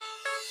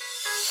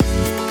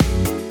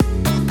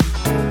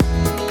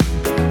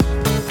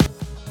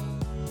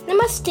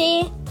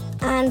Namaste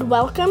and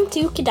welcome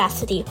to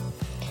Kidacity,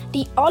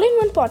 the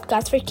all-in-one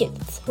podcast for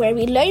kids where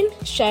we learn,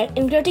 share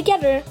and grow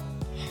together.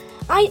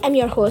 I am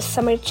your host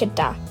Samar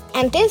Chitta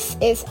and this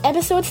is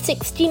episode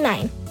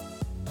 69.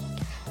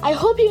 I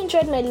hope you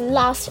enjoyed my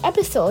last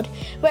episode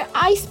where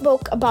I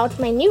spoke about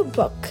my new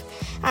book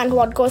and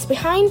what goes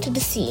behind the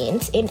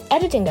scenes in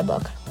editing a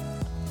book.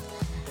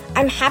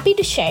 I'm happy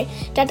to share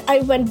that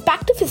I went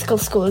back to physical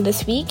school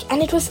this week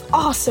and it was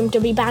awesome to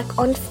be back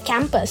on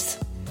campus.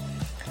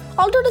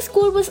 Although the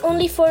school was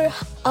only for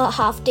a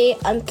half day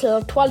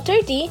until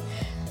 12:30,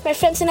 my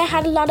friends and I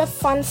had a lot of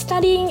fun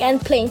studying and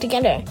playing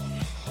together.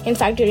 In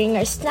fact, during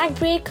our snack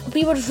break,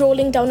 we were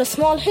rolling down a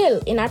small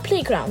hill in our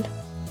playground.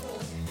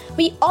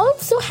 We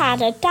also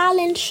had a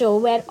talent show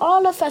where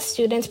all of us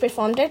students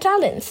performed their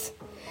talents.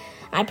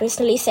 I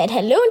personally said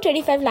hello in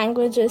 35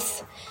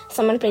 languages.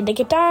 Someone played the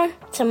guitar,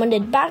 someone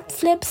did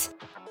backflips,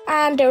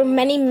 and there were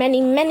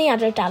many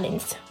other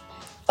talents.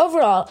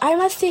 Overall, I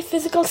must say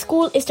physical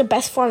school is the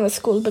best form of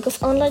school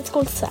because online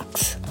school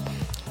sucks.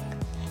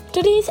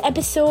 Today's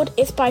episode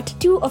is part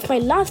 2 of my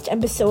last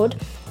episode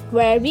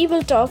where we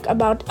will talk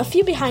about a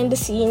few behind the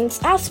scenes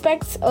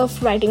aspects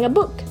of writing a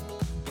book.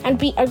 And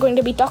we are going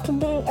to be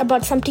talking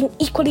about something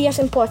equally as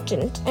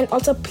important and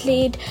also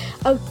played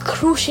a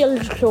crucial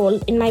role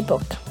in my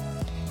book.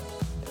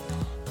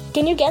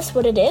 Can you guess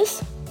what it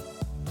is?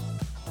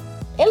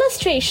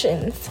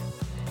 Illustrations.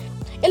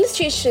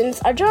 Illustrations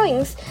are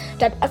drawings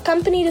that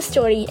accompany the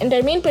story, and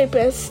their main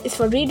purpose is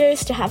for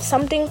readers to have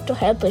something to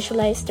help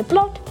visualize the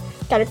plot,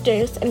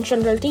 characters, and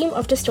general theme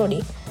of the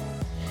story.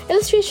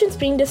 Illustrations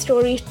bring the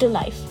story to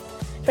life.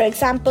 For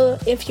example,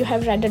 if you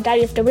have read the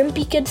Diary of the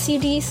Wimpy Kid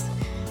series,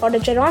 or the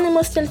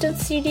Geronimo Stilton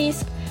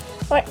series,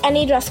 or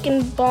any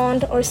Ruskin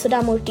Bond or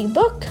Sudamurti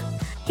book,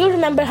 you'll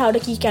remember how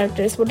the key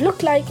characters would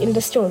look like in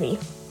the story.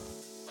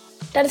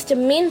 That is the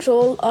main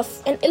role of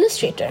an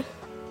illustrator.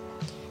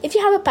 If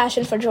you have a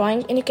passion for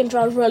drawing and you can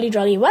draw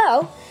really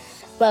well,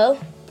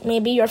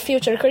 maybe your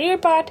future career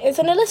path is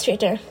an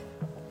illustrator.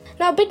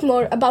 Now a bit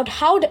more about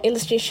how the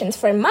illustrations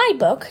for my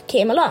book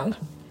came along.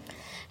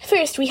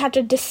 First, we had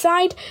to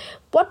decide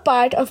what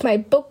part of my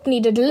book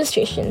needed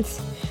illustrations.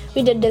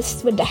 We did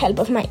this with the help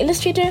of my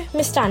illustrator,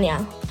 Miss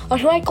Tania, or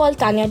who I call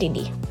Tania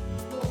Didi.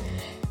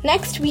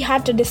 Next, we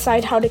had to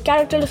decide how the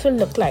characters will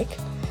look like.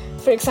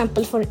 For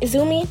example, for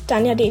Izumi,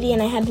 Tania Didi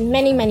and I had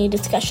many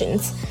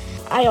discussions.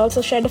 I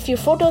also shared a few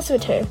photos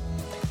with her.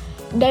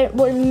 There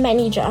were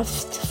many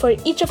drafts for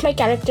each of my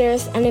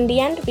characters, and in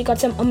the end, we got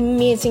some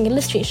amazing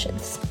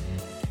illustrations.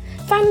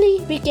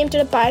 Finally, we came to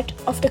the part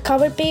of the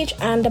cover page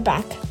and the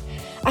back.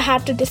 I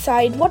had to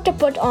decide what to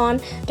put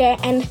on there,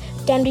 and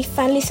then we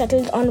finally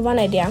settled on one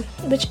idea,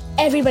 which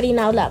everybody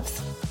now loves.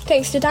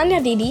 Thanks to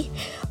Tania Didi,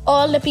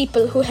 all the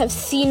people who have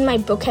seen my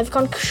book have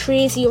gone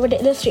crazy over the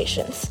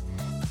illustrations.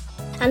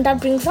 And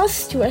that brings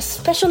us to a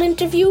special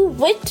interview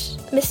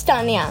with Miss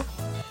Tania.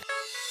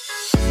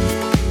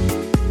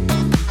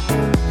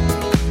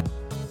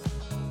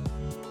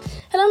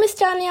 Hello, Miss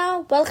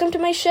Tania. Welcome to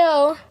my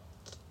show.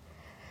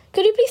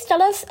 Could you please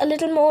tell us a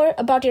little more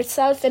about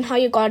yourself and how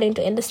you got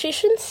into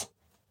illustrations?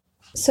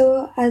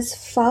 So, as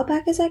far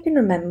back as I can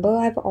remember,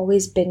 I've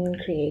always been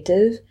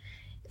creative.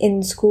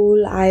 In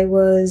school, I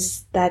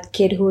was that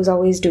kid who was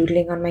always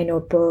doodling on my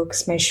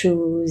notebooks, my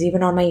shoes,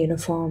 even on my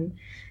uniform.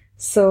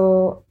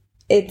 So,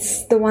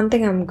 it's the one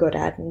thing I'm good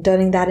at, and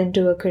turning that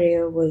into a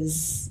career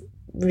was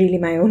really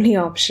my only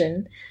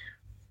option.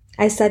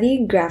 I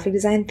studied graphic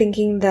design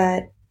thinking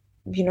that,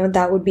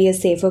 that would be a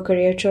safer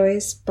career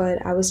choice,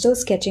 but I was still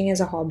sketching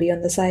as a hobby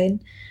on the side.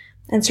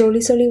 And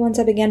slowly, once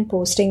I began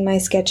posting my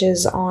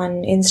sketches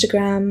on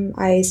Instagram,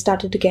 I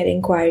started to get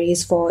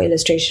inquiries for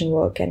illustration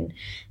work, and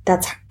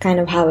that's kind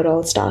of how it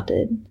all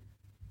started.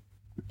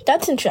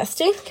 That's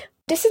interesting.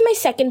 This is my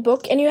second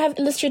book, and you have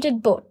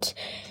illustrated both.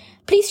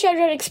 Please share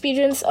your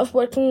experience of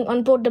working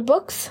on both the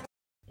books.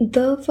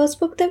 The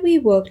first book that we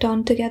worked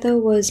on together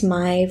was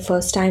my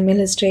first time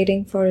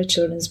illustrating for a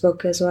children's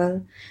book as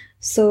well.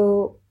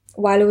 So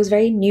while it was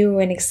very new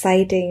and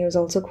exciting, it was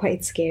also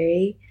quite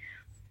scary.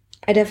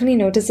 I definitely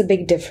noticed a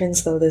big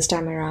difference though this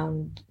time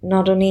around.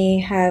 Not only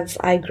have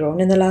I grown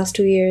in the last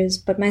 2 years,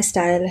 but my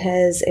style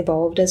has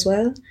evolved as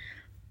well.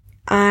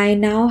 I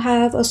now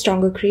have a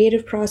stronger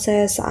creative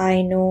process.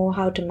 I know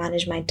how to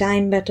manage my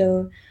time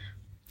better.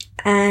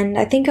 And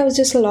I think I was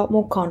just a lot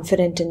more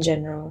confident in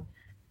general.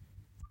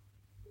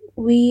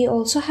 We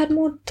also had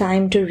more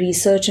time to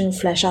research and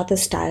flesh out the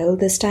style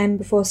this time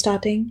before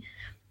starting,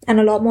 and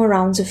a lot more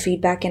rounds of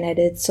feedback and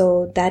edits,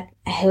 so that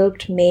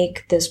helped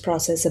make this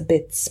process a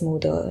bit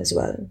smoother as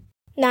well.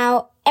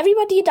 Now,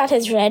 everybody that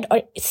has read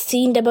or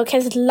seen the book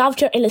has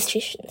loved your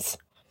illustrations.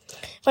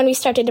 When we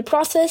started the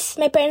process,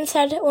 my parents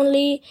had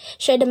only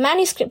shared a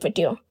manuscript with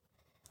you.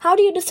 How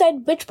do you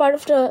decide which part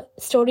of the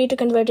story to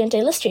convert into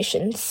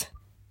illustrations?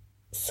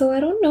 So I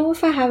don't know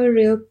if I have a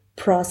real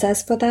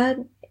process for that.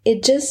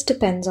 It just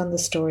depends on the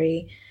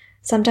story.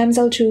 Sometimes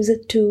I'll choose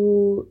it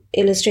to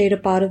illustrate a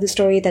part of the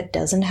story that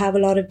doesn't have a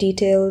lot of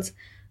details,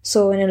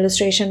 so an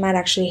illustration might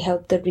actually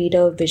help the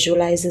reader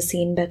visualize the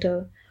scene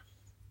better.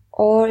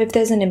 Or if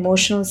there's an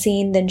emotional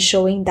scene, then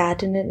showing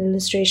that in an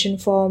illustration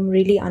form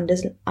really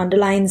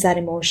underlines that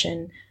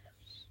emotion.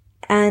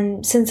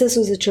 And since this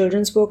was a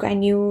children's book, I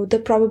knew the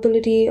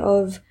probability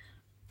of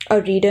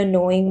a reader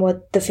knowing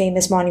what the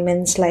famous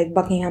monuments like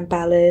Buckingham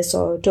Palace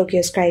or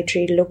Tokyo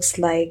Skytree looks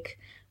like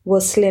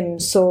was slim,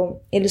 so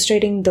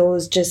illustrating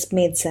those just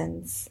made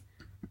sense.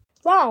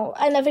 Wow,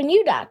 I never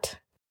knew that.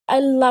 I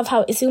love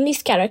how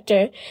Izumi's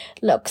character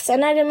looks,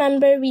 and I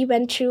remember we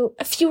went through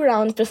a few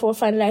rounds before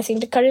finalizing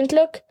the current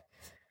look.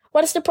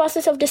 What is the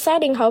process of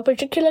deciding how a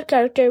particular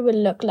character will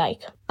look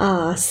like?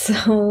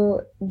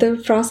 So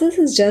the process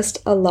is just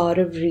a lot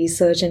of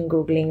research and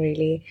Googling,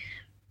 really.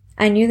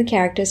 I knew the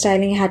character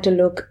styling had to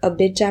look a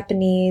bit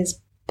Japanese,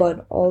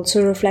 but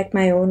also reflect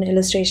my own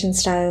illustration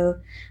style,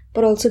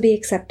 but also be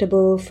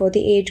acceptable for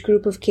the age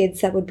group of kids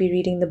that would be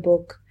reading the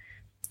book.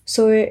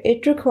 So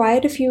it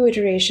required a few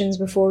iterations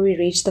before we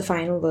reached the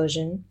final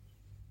version.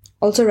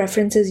 Also,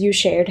 references you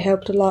shared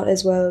helped a lot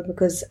as well,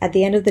 because at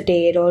the end of the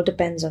day, it all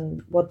depends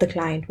on what the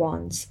client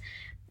wants.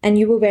 And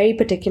you were very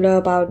particular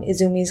about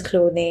Izumi's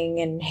clothing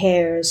and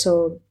hair,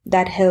 so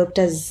that helped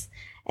as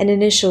an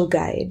initial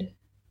guide.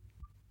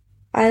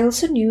 I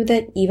also knew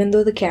that even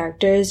though the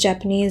character is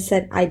Japanese,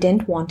 that I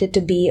didn't want it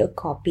to be a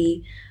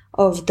copy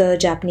of the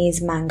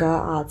Japanese manga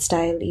art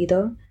style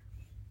either,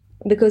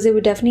 because it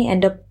would definitely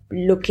end up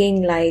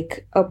looking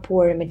like a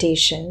poor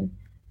imitation.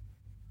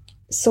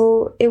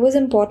 So it was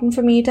important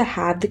for me to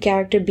have the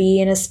character be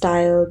in a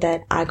style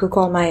that I could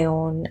call my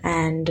own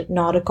and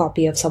not a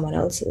copy of someone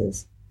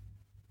else's.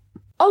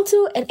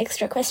 Also, an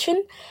extra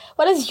question.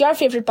 What is your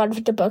favorite part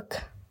of the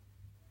book?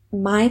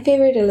 My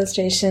favorite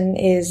illustration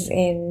is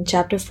in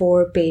chapter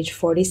 4, page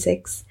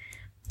 46.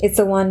 It's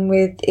the one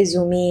with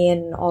Izumi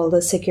and all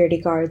the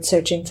security guards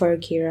searching for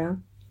Akira.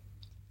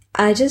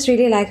 I just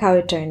really like how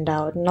it turned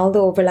out, and all the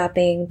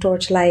overlapping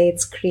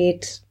torchlights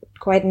create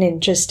quite an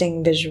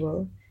interesting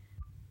visual.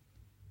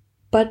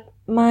 But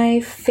my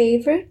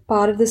favorite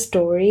part of the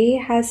story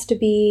has to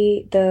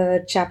be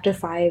the chapter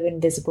 5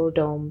 Invisible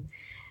Dome,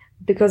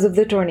 because of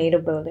the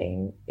tornado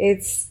building.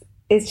 It's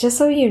just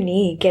so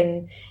unique,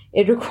 and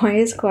it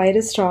requires quite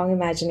a strong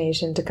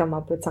imagination to come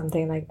up with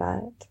something like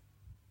that.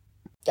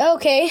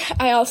 Okay,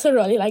 I also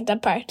really like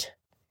that part.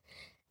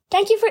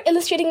 Thank you for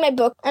illustrating my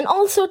book, and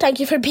also thank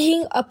you for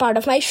being a part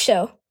of my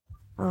show.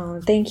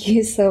 Oh, thank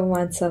you so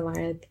much,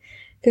 Samarth.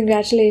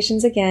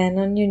 Congratulations again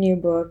on your new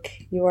book.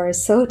 You are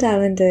so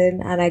talented,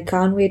 and I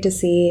can't wait to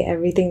see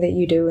everything that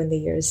you do in the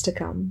years to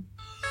come.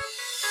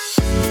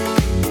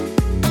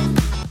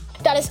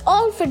 That is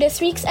all for this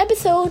week's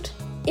episode.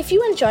 If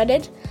you enjoyed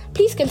it,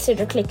 please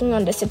consider clicking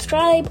on the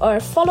subscribe or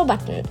follow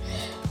button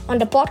on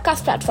the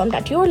podcast platform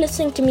that you're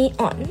listening to me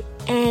on.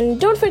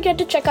 And don't forget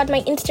to check out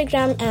my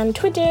Instagram and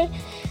Twitter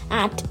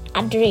at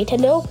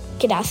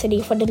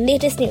 @HelloKidacity for the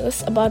latest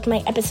news about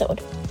my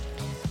episode.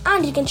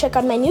 And you can check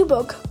out my new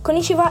book,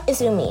 Konnichiwa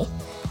Izumi,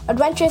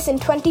 Adventures in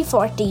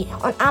 2040,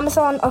 on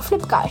Amazon or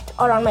Flipkart,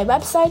 or on my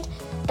website,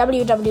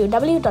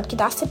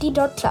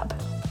 www.kidacity.club.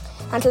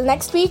 Until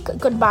next week,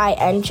 goodbye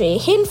and Jai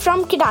Hind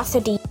from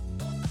Kidacity.